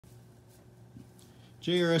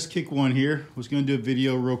JRS Kick One here. Was going to do a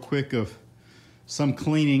video real quick of some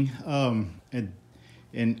cleaning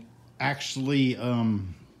and actually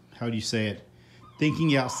how do you say it,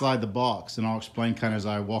 thinking outside the box, and I'll explain kind of as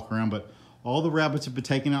I walk around. But all the rabbits have been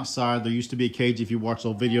taken outside. There used to be a cage, if you watch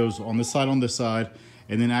old videos, on this side,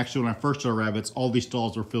 and then actually when I first saw rabbits, all these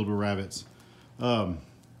stalls were filled with rabbits.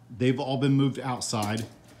 They've all been moved outside.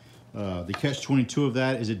 The catch-22 of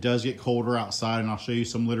that is it does get colder outside, and I'll show you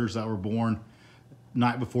some litters that were born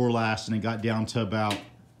night before last, and it got down to about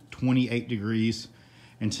 28 degrees.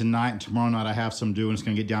 And tonight and tomorrow night I have some due, and it's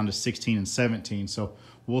going to get down to 16 and 17. So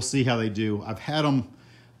we'll see how they do. I've had them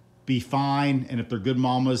be fine, and if they're good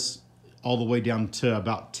mamas, all the way down to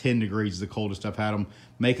about 10 degrees is the coldest I've had them.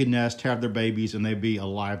 Make a nest, have their babies, and they'd be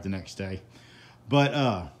alive the next day.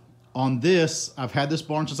 But on this, I've had this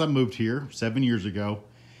barn since I moved here 7 years ago,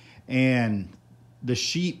 and the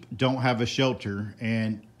sheep don't have a shelter.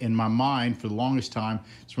 And in my mind, for the longest time,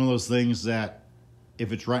 it's one of those things that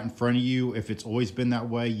if it's right in front of you, if it's always been that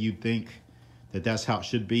way, you'd think that that's how it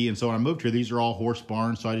should be. And so when I moved here, these are all horse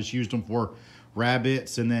barns, so I just used them for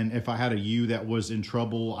rabbits. And then if I had a ewe that was in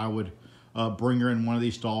trouble, I would bring her in one of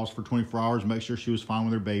these stalls for 24 hours, make sure she was fine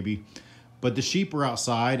with her baby. But the sheep are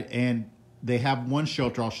outside, and they have one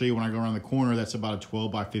shelter I'll show you when I go around the corner that's about a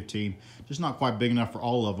 12 by 15. Just not quite big enough for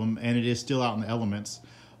all of them, and it is still out in the elements.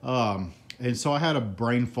 And so I had a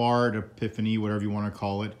brain fart, epiphany, whatever you want to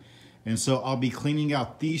call it. And so I'll be cleaning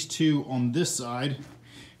out these two on this side.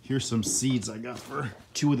 Here's some seeds I got for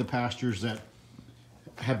two of the pastures that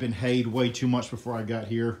have been hayed way too much before I got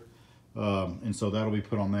here. And so that'll be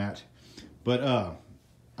put on that. But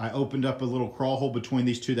I opened up a little crawl hole between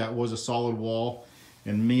these two that was a solid wall.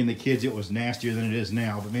 And me and the kids, it was nastier than it is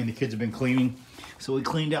now. But me and the kids have been cleaning. So we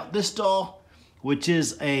cleaned out this stall, which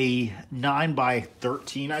is a 9 by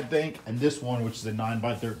 13, I think. And this one, which is a 9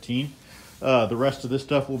 by 13. The rest of this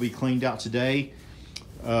stuff will be cleaned out today.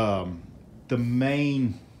 The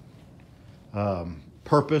main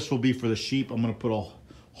purpose will be for the sheep. I'm going to put a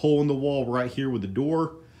hole in the wall right here with the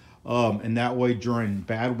door. And that way during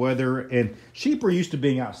bad weather, and sheep are used to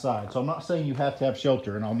being outside. So I'm not saying you have to have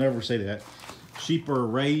shelter, and I'll never say that. Sheep are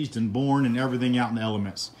raised and born and everything out in the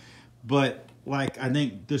elements. But like, I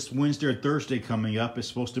think this Wednesday or Thursday coming up is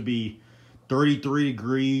supposed to be 33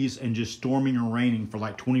 degrees and just storming and raining for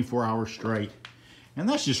like 24 hours straight. And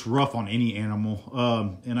that's just rough on any animal.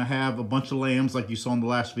 And I have a bunch of lambs like you saw in the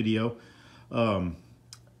last video.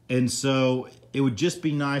 And so it would just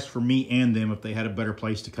be nice for me and them if they had a better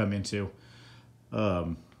place to come into.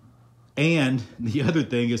 And the other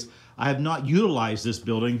thing is I have not utilized this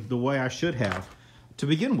building the way I should have to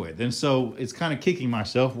begin with. And so it's kind of kicking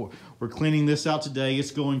myself. We're cleaning this out today. It's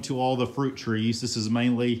going to all the fruit trees. This is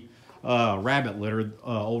mainly rabbit litter,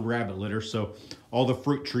 old rabbit litter. So all the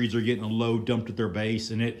fruit trees are getting a load dumped at their base.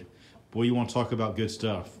 And it, boy, you want to talk about good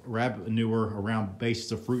stuff. Rabbit manure around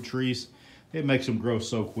bases of fruit trees, it makes them grow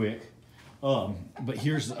so quick. But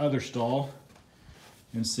here's the other stall.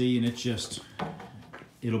 And see, and it's just,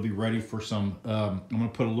 it'll be ready for some, I'm going to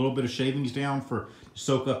put a little bit of shavings down for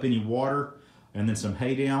soak up any water, and then some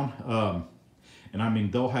hay down. And I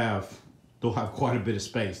mean, they'll have quite a bit of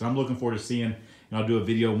space. And I'm looking forward to seeing, and I'll do a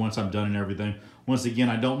video once I'm done and everything. Once again,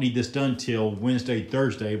 I don't need this done till Wednesday,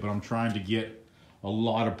 Thursday, but I'm trying to get a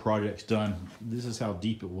lot of projects done. This is how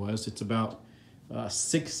deep it was. It's about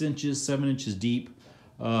 6 inches, 7 inches deep.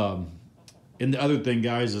 And the other thing,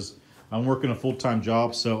 guys, is I'm working a full-time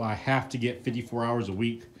job, so I have to get 54 hours a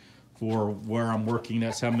week for where I'm working.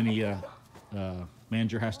 That's how many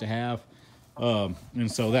manager has to have.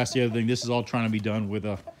 And so that's the other thing. This is all trying to be done with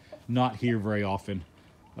not here very often.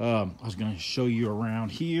 I was going to show you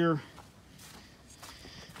around here.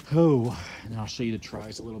 Oh, and I'll show you the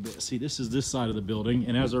tries a little bit. See, this is this side of the building,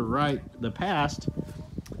 and as I write the past,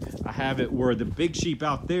 I have it where the big sheep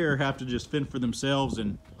out there have to just fend for themselves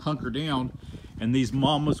and hunker down, and these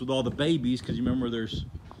mamas with all the babies, because you remember there's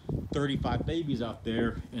 35 babies out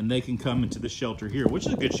there, and they can come into the shelter here, which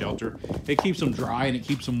is a good shelter. It keeps them dry and it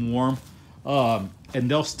keeps them warm. And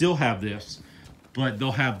they'll still have this, but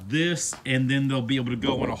they'll have this, and then they'll be able to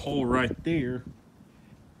go in a hole right there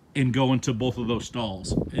and go into both of those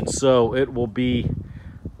stalls. And so it will be,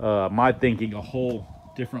 my thinking, a whole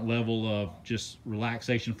different level of just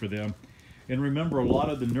relaxation for them. And remember, a lot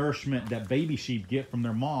of the nourishment that baby sheep get from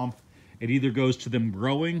their mom, it either goes to them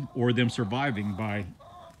growing or them surviving by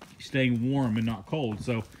staying warm and not cold.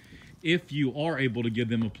 So if you are able to give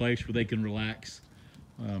them a place where they can relax,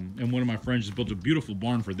 and one of my friends just built a beautiful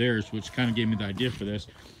barn for theirs, which kind of gave me the idea for this.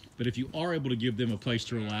 But if you are able to give them a place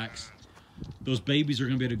to relax, those babies are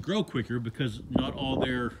going to be able to grow quicker because not all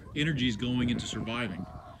their energy is going into surviving.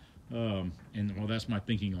 And well, that's my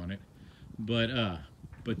thinking on it. But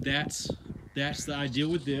that's the idea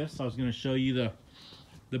with this. I was going to show you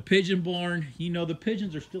the pigeon barn. You know, the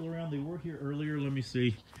pigeons are still around. They were here earlier. Let me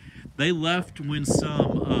see. They left when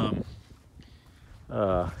some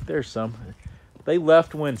there's some. They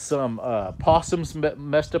left when some possums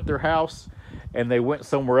messed up their house, and they went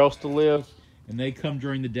somewhere else to live. And they come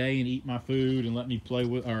during the day and eat my food and let me play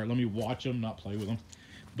with, or let me watch them, not play with them.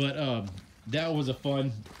 But that was a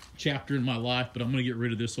fun chapter in my life. But I'm gonna get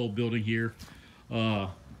rid of this old building here. I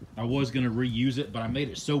was gonna reuse it, but I made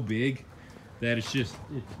it so big that it's just,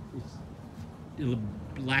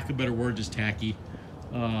 lack of a better word, just tacky.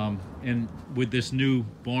 And with this new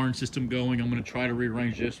barn system going, I'm going to try to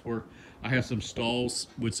rearrange this where I have some stalls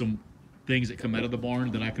with some things that come out of the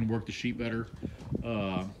barn that I can work the sheep better.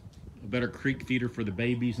 A better creek feeder for the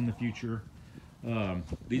babies in the future.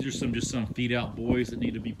 These are just some feed out boys that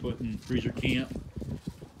need to be put in freezer camp.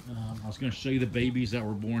 I was going to show you the babies that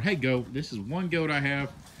were born. Hey, goat. This is one goat I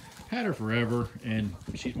have. Had her forever, and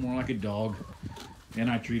she's more like a dog. And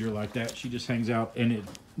I treat her like that. She just hangs out. And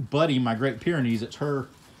Buddy, my Great Pyrenees, it's her.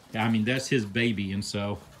 I mean, that's his baby. And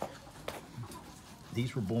so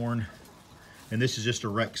these were born, and this is just a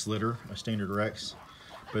Rex litter, a standard Rex.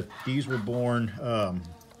 But these were born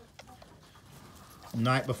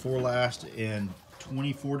night before last in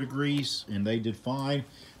 24 degrees, and they did fine.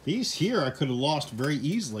 These here I could have lost very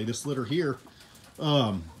easily, this litter here.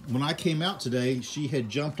 When I came out today, she had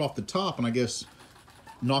jumped off the top and I guess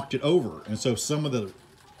knocked it over. And so some of the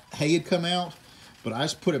hay had come out, but I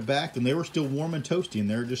just put it back and they were still warm and toasty in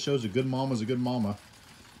there. It just shows a good mama's a good mama.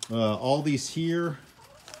 All these here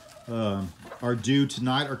are due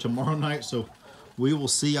tonight or tomorrow night, so we will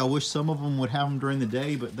see. I wish some of them would have them during the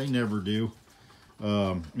day, but they never do.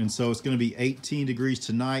 And so it's going to be 18 degrees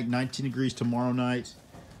tonight, 19 degrees tomorrow night.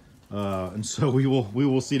 And so we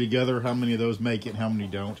will see together how many of those make it and how many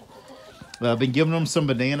don't. I've been giving them some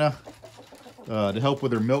banana to help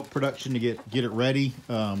with their milk production to get it ready.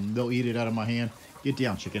 They'll eat it out of my hand. Get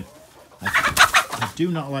down, chicken. I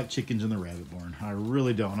do not like chickens in the rabbit barn. I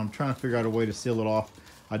really don't. I'm trying to figure out a way to seal it off.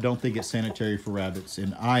 I don't think it's sanitary for rabbits,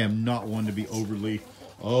 and I am not one to be overly,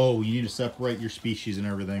 oh, you need to separate your species and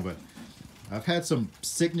everything, but I've had some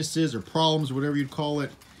sicknesses or problems, whatever you'd call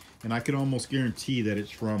it, and I can almost guarantee that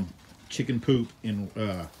it's from chicken poop in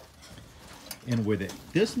with it.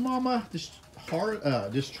 This mama, this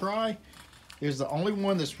try, is the only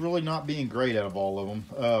one that's really not being great out of all of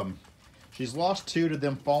them. She's lost 2 to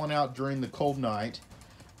them falling out during the cold night.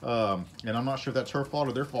 And I'm not sure if that's her fault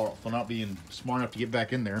or their fault for not being smart enough to get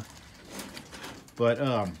back in there.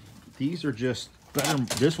 But these are just better.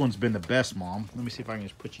 This one's been the best, Mom. Let me see if I can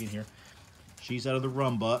just put you in here. She's out of the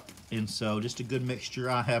rum buck, and so just a good mixture.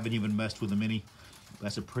 I haven't even messed with them any.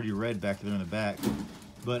 That's a pretty red back there in the back.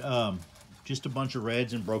 But just a bunch of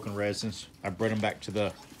reds and broken reds since I bred them back to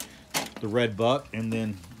the red buck, and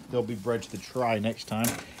then they'll be bred to the try next time.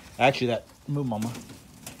 Actually, that move, Mama.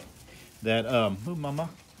 Move, Mama.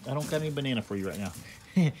 I don't got any banana for you right now.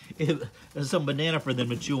 There's some banana for them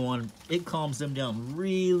to chew on. It calms them down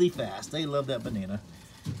really fast. They love that banana.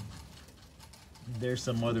 There's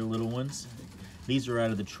some other little ones. These are out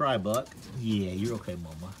of the tri-buck. Yeah, you're okay,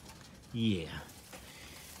 Mama. Yeah.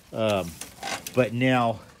 But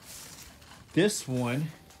now, this one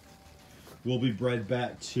will be bred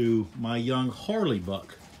back to my young Harley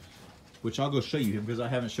buck, which I'll go show you him because I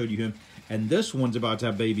haven't showed you him. And this one's about to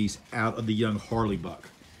have babies out of the young Harley buck.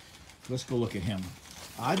 Let's go look at him.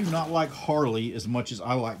 I do not like Harley as much as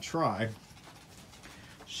I like Tri.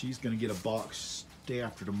 She's going to get a box day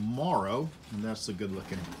after tomorrow, and that's a good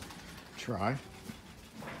looking Tri.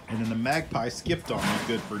 And then the Magpie skipped on me,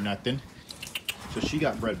 good for nothing. So she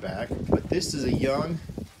got bred back. But this is a young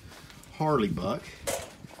Harley buck.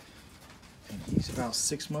 And he's about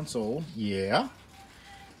 6 months old. Yeah.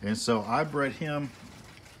 And so I bred him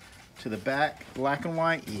to the back, black and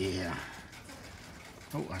white. Yeah.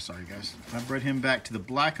 Oh, I'm sorry, guys. I bred him back to the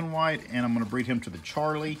black and white, and I'm going to breed him to the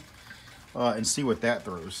Charlie and see what that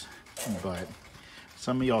throws. But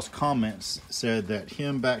some of y'all's comments said that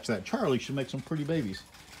him back to that Charlie should make some pretty babies.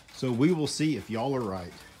 So we will see if y'all are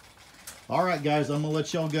right. All right, guys, I'm going to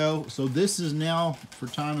let y'all go. So this is now, for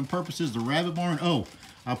time and purposes, the rabbit barn. Oh,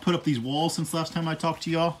 I put up these walls since last time I talked to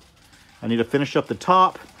y'all. I need to finish up the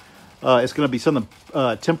top. It's going to be something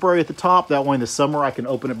temporary at the top. That way in the summer I can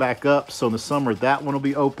open it back up. So in the summer that one will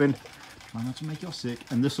be open. Try not to make y'all sick.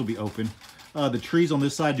 And this will be open. The trees on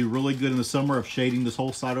this side do really good in the summer of shading this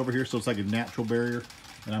whole side over here. So it's like a natural barrier.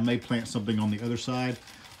 And I may plant something on the other side.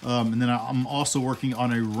 And then I'm also working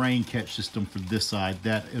on a rain catch system for this side.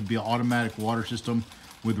 That it'd be an automatic water system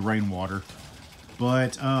with rainwater.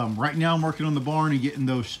 But right now I'm working on the barn and getting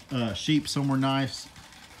those sheep somewhere nice.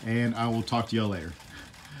 And I will talk to y'all later.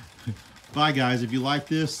 Bye, guys. If you like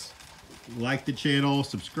this, like the channel,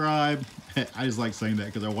 subscribe. I just like saying that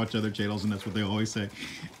because I watch other channels and that's what they always say.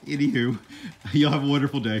 Anywho, y'all have a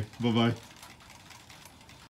wonderful day. Bye-bye.